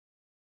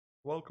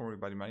Welcome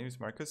everybody, my name is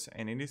Marcus,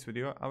 and in this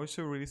video I will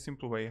show you a really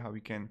simple way how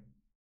you can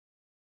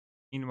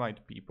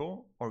invite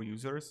people or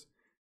users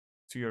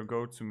to your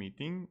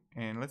GoToMeeting.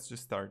 And let's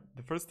just start.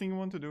 The first thing you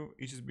want to do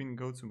is just be in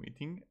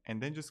GoToMeeting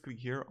and then just click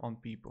here on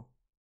people.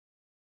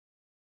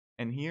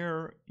 And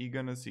here you're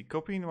gonna see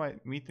copy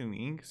invite meeting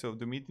link. So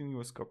the meeting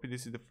was copied.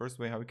 This is the first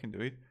way how we can do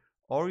it.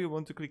 Or you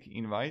want to click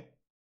invite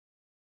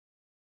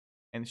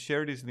and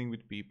share this link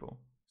with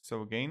people.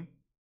 So again,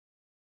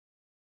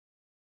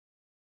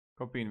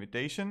 copy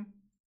invitation.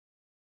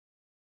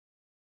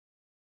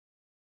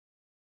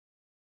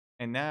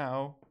 And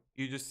now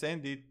you just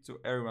send it to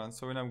everyone.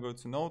 So when I go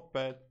to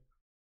Notepad,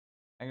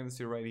 I'm gonna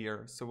see right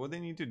here. So what they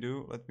need to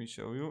do, let me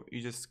show you.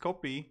 You just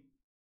copy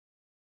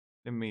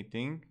the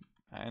meeting.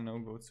 I now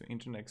go to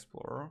Internet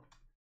Explorer,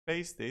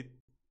 paste it,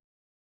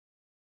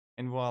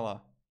 and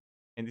voila.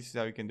 And this is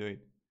how you can do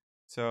it.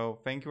 So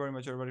thank you very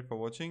much everybody for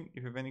watching.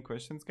 If you have any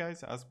questions,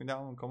 guys, ask me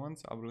down in the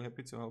comments. I'll be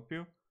happy to help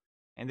you.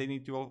 And they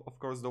need to, of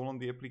course, download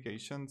the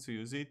application to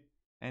use it.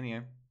 And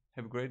yeah,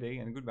 have a great day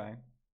and goodbye.